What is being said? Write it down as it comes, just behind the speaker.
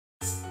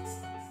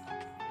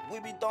We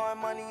be throwing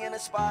money in a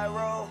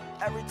spiral.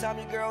 Every time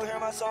your girl hear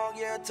my song,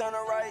 yeah, turn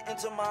her right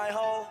into my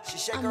hoe. She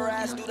shake her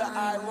ass, do the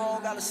eye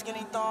roll. Got a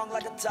skinny thong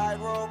like a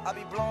tightrope. I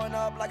be blowing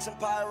up like some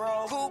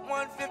pyro. Coupe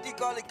 150,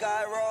 call it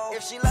Cairo.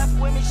 If she left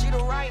with me, she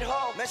the right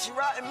hoe. Man, she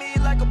riding me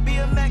like a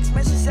BMX.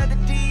 Man, she said the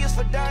D is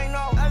for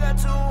dino. I got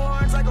two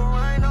horns like a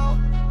rhino.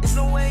 It's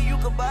no way you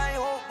could buy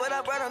hope, but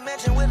I brought a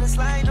mansion with a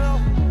slide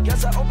though.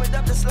 Guess I opened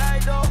up the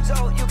slide though,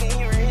 so you can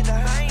hear it hit the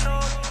high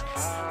note.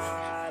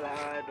 I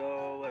like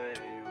the way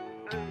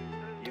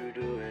you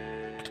do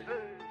it,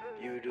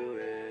 you do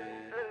it,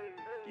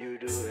 you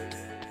do it,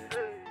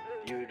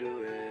 you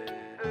do it,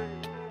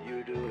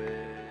 you do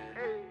it,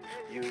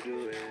 you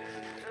do it.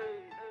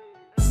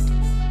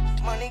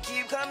 Money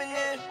keep coming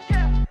in,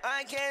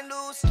 I can't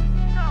lose.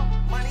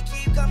 Money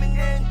keep coming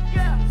in,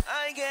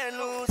 I can't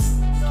lose.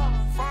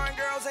 Foreign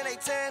girls in they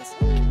tens,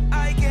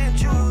 I can't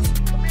choose.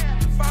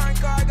 Foreign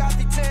car got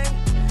the 10,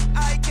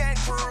 I can't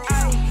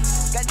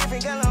cruise. Got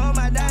different color on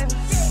my diamonds,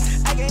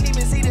 I can't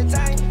even see the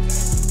time.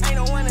 I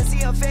don't wanna see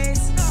her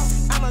face,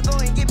 I'ma go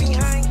and get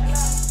behind.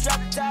 Drop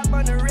the top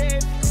on the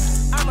rib,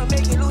 I'ma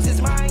make it lose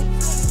its mind.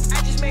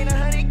 I just made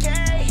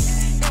 100K,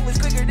 it was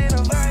quicker than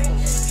a vine.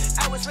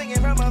 I was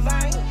swinging from a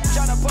vine,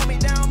 tryna pull me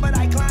down but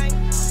I climb.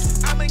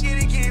 I'ma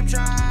get it, keep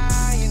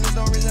trying, there's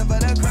no reason for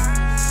the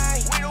cry.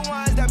 We the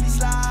ones that be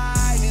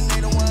sliding,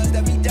 they the ones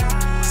that be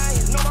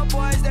dying. Know my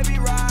boys that be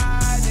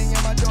riding,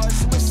 yeah my door's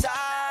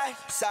suicide.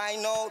 Side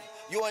note,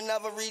 you will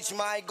never reach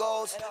my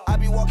goals. I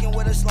be walking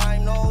with a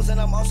slime nose, and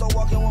I'm also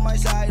walking with my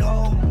side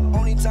hoe.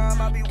 Only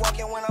time I be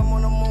walking when I'm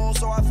on the moon,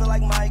 so I feel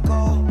like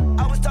Michael.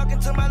 I was talking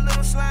to my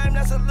little slime,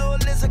 that's a little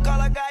lizard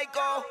called a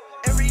Geico.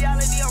 In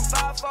reality, I'm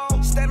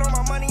 5'4", stand on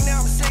my money now,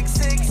 I'm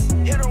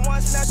 6'6". Hit her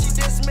once, now she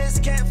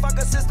dismissed. Can't fuck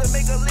her sister,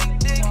 make her leak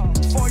dick.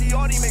 40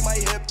 Audi, make my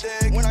hip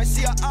thick. When I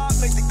see her op,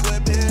 make the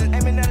clip hit.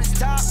 Aiming at his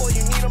top, boy,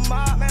 you need a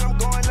mop. Man, I'm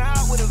going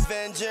out with a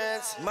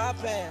vengeance. My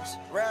pants,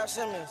 Ralph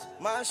Simmons.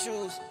 My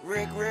shoes,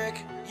 Rick.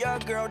 Your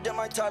girl did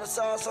my tartar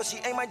sauce, so she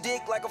ate my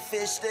dick like a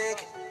fish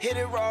stick. Hit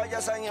it raw,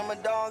 yes, I am a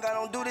dog. I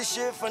don't do this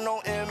shit for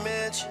no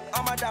image.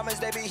 All my diamonds,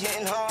 they be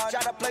hitting hard.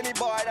 Try to play me,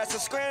 boy, that's a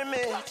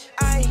scrimmage.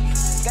 I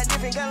got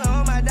different color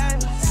on my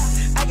diamonds,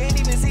 I can't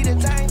even see the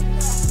time.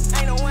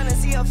 I don't wanna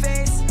see her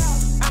face,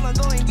 I'ma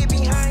go and get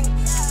behind.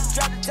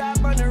 Drop the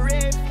top on the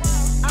rib,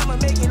 I'ma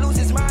make it lose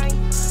its mind.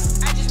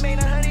 I just made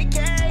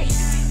 100K,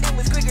 it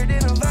was quicker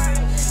than a vine.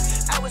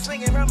 I was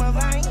swinging from a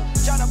vine,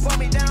 tryna pull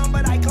me down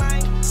but I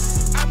climb.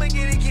 I'ma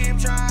get it, keep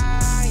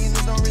trying,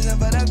 there's no reason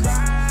for the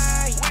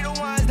cry. We the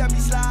ones that be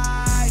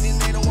sliding,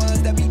 they the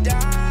ones that be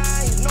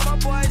dying. Know my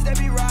boys that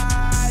be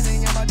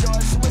riding, yeah my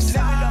door's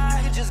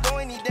suicide. You can just go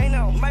any day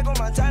now, Michael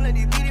Montana,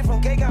 they beat it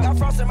from cake out. Got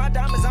frost in my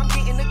diamonds, I'm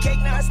getting the cake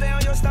now. I stay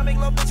on your stomach,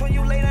 little bitch, when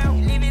you lay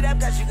down. Leave it up,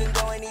 cause you can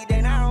go any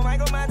day now.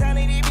 Michael Montana,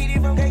 they beat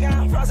it from cake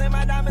out. Frost in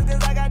my diamonds,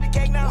 cause I got the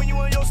cake now. When you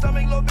on your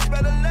stomach, little bitch,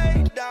 better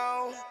lay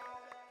down.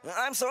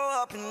 I'm so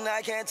up and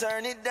I can't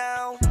turn it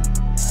down.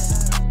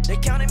 They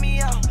counted me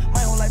out,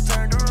 my whole life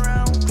turned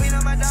around. Clean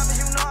up my diamonds,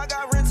 you know I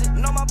got rented.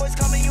 Know my boys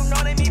coming, you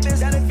know they me biz.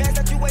 That advance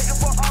that you waiting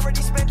for,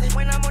 already spent it.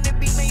 When I'm on the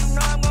beat, man, you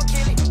know I'm gon'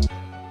 kill it.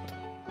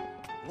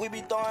 We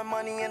be throwing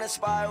money in a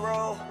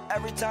spiral.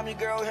 Every time your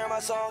girl hear my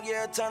song,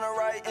 yeah, turn her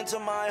right into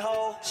my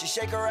hoe. She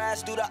shake her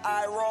ass, do the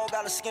eye roll.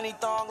 Got a skinny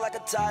thong like a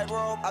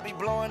tightrope. I be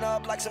blowing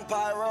up like some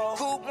pyro.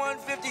 Coupe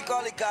 150,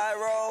 call it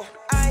Cairo.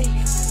 I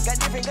got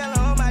different color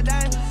on my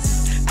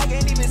diamonds, I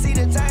can't even see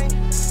the time.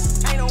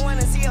 I don't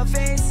wanna see her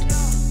face,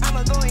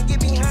 I'ma go and get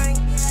behind.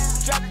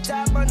 Drop the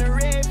top on the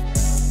rib,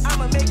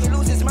 I'ma make it